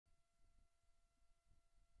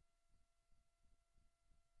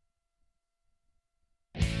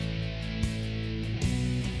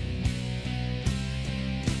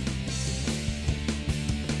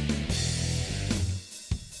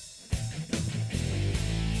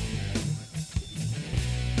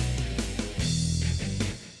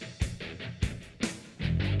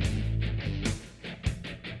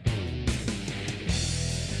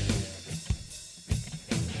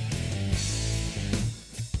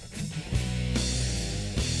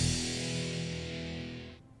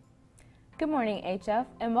Good morning, HF,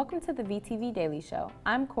 and welcome to the VTV Daily Show.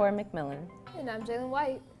 I'm Cora McMillan. And I'm Jalen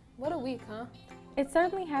White. What a week, huh? It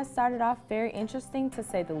certainly has started off very interesting, to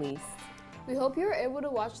say the least. We hope you were able to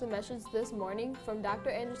watch the message this morning from Dr.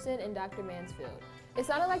 Anderson and Dr. Mansfield. It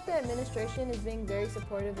sounded like the administration is being very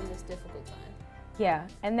supportive in this difficult time. Yeah,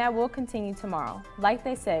 and that will continue tomorrow. Like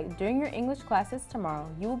they said, during your English classes tomorrow,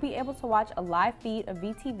 you will be able to watch a live feed of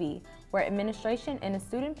VTV where administration and a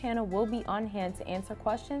student panel will be on hand to answer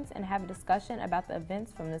questions and have a discussion about the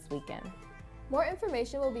events from this weekend. More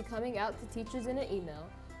information will be coming out to teachers in an email,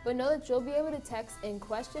 but know that you'll be able to text in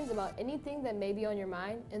questions about anything that may be on your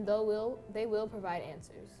mind, and they will provide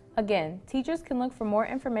answers. Again, teachers can look for more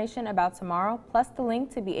information about tomorrow, plus the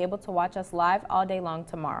link to be able to watch us live all day long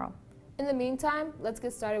tomorrow. In the meantime, let's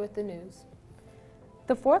get started with the news.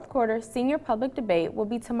 The fourth quarter senior public debate will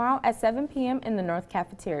be tomorrow at 7 p.m. in the North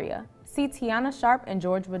Cafeteria. See Tiana Sharp and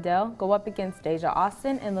George Waddell go up against Deja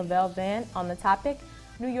Austin and Lavelle Van on the topic,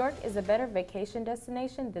 New York is a better vacation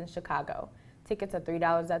destination than Chicago. Tickets are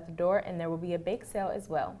 $3 at the door, and there will be a bake sale as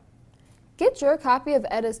well. Get your copy of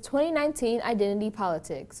Edda's 2019 Identity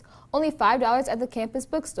Politics, only $5 at the campus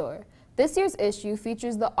bookstore. This year's issue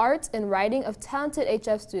features the arts and writing of talented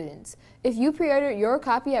HF students. If you pre-ordered your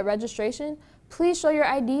copy at registration, please show your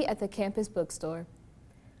ID at the campus bookstore.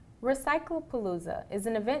 Recyclepalooza is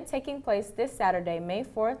an event taking place this Saturday, May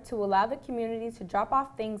 4th, to allow the community to drop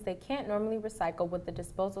off things they can't normally recycle with the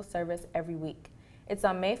disposal service every week. It's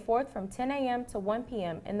on May 4th from 10 a.m. to 1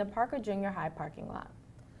 p.m. in the Parker Junior High parking lot.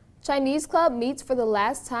 Chinese Club meets for the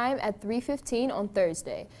last time at 3:15 on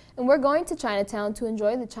Thursday, and we're going to Chinatown to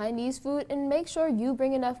enjoy the Chinese food and make sure you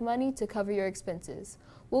bring enough money to cover your expenses.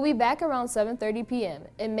 We'll be back around 7:30 p.m.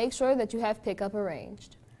 and make sure that you have pickup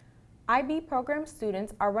arranged. IB program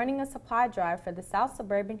students are running a supply drive for the South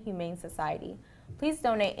Suburban Humane Society. Please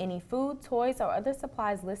donate any food, toys, or other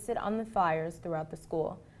supplies listed on the flyers throughout the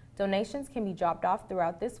school. Donations can be dropped off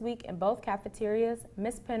throughout this week in both cafeterias,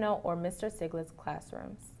 Ms. Pennell or Mr. Sigler's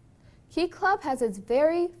classrooms. Key Club has its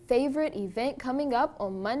very favorite event coming up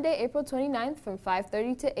on Monday, April 29th from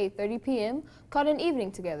 5:30 to 8:30 p.m. called an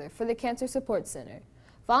Evening Together for the Cancer Support Center.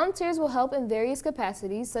 Volunteers will help in various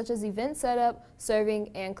capacities such as event setup,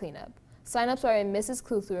 serving, and cleanup. Sign-ups are in Mrs.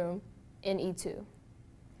 Cluth's room in E2.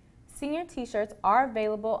 Senior t-shirts are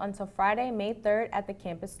available until Friday, May 3rd at the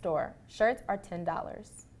campus store. Shirts are $10.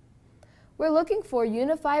 We're looking for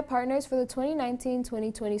unified partners for the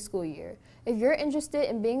 2019-2020 school year. If you're interested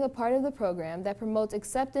in being a part of the program that promotes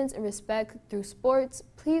acceptance and respect through sports,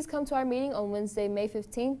 please come to our meeting on Wednesday, May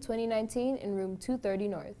 15, 2019 in room 230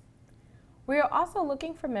 North. We are also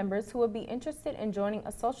looking for members who would be interested in joining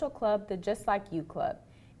a social club, the Just Like You Club.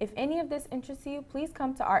 If any of this interests you, please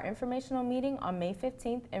come to our informational meeting on May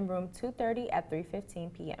 15th in room 230 at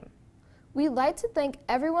 3:15 p.m. We'd like to thank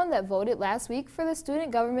everyone that voted last week for the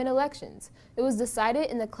student government elections. It was decided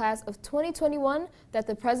in the class of 2021 that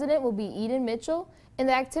the president will be Eden Mitchell and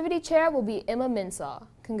the activity chair will be Emma Minsaw.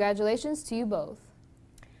 Congratulations to you both.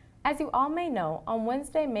 As you all may know, on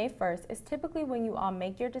Wednesday, May 1st is typically when you all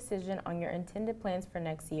make your decision on your intended plans for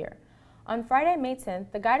next year. On Friday, May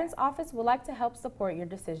 10th, the Guidance Office would like to help support your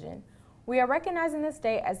decision. We are recognizing this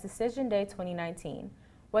day as Decision Day 2019.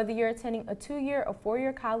 Whether you're attending a 2-year or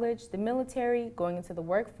 4-year college, the military, going into the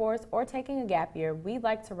workforce, or taking a gap year, we'd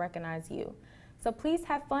like to recognize you. So please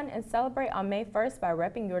have fun and celebrate on May 1st by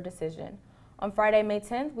repping your decision. On Friday, May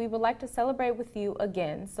 10th, we would like to celebrate with you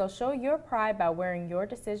again, so show your pride by wearing your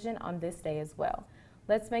decision on this day as well.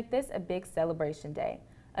 Let's make this a big celebration day.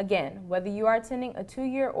 Again, whether you are attending a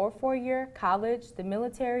 2-year or 4-year, college, the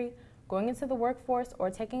military, going into the workforce, or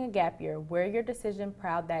taking a gap year, wear your decision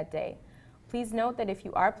proud that day. Please note that if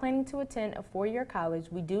you are planning to attend a 4-year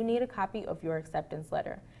college, we do need a copy of your acceptance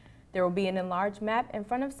letter. There will be an enlarged map in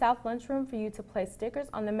front of South Lunchroom for you to place stickers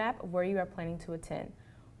on the map of where you are planning to attend.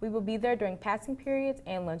 We will be there during passing periods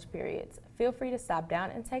and lunch periods. Feel free to stop down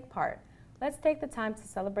and take part. Let's take the time to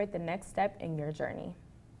celebrate the next step in your journey.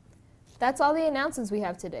 That's all the announcements we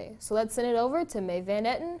have today, so let's send it over to May Van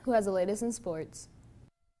Etten, who has the latest in sports.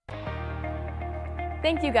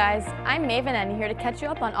 Thank you guys. I'm May Van Etten here to catch you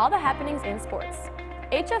up on all the happenings in sports.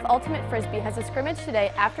 HF Ultimate Frisbee has a scrimmage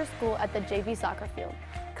today after school at the JV soccer field.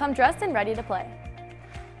 Come dressed and ready to play.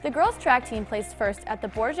 The girls track team placed first at the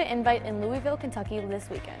Borgia Invite in Louisville, Kentucky this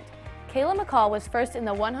weekend. Kayla McCall was first in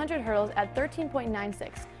the 100 hurdles at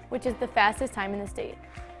 13.96, which is the fastest time in the state.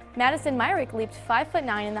 Madison Myrick leaped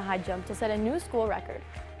 5'9" in the high jump to set a new school record.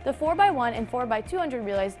 The 4x1 and 4x200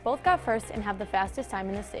 relays both got first and have the fastest time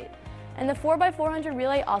in the state. And the 4x400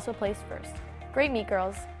 relay also placed first. Great meet,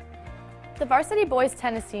 girls. The varsity boys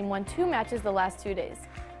tennis team won 2 matches the last 2 days.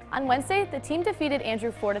 On Wednesday, the team defeated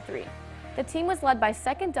Andrew 4-3. The team was led by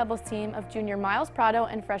second doubles team of junior Miles Prado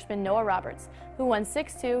and freshman Noah Roberts, who won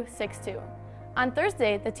 6-2, 6-2. On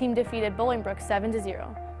Thursday, the team defeated Bolingbrook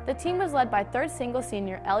 7-0. The team was led by third single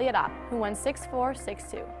senior Elliot Opp, who won 6-4,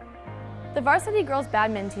 6-2. The varsity girls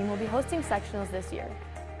badminton team will be hosting sectionals this year.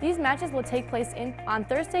 These matches will take place on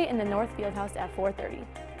Thursday in the North Fieldhouse at 4:30.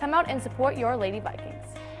 Come out and support your Lady Vikings.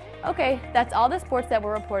 Okay, that's all the sports that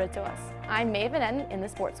were reported to us. I'm Maven Etten in the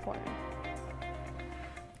Sports Corner.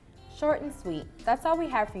 Short and sweet. That's all we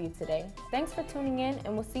have for you today. Thanks for tuning in,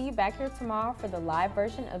 and we'll see you back here tomorrow for the live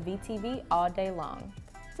version of VTV all day long.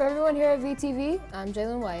 For everyone here at VTV, I'm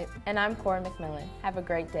Jalen White. And I'm Cora McMillan. Have a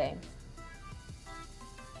great day.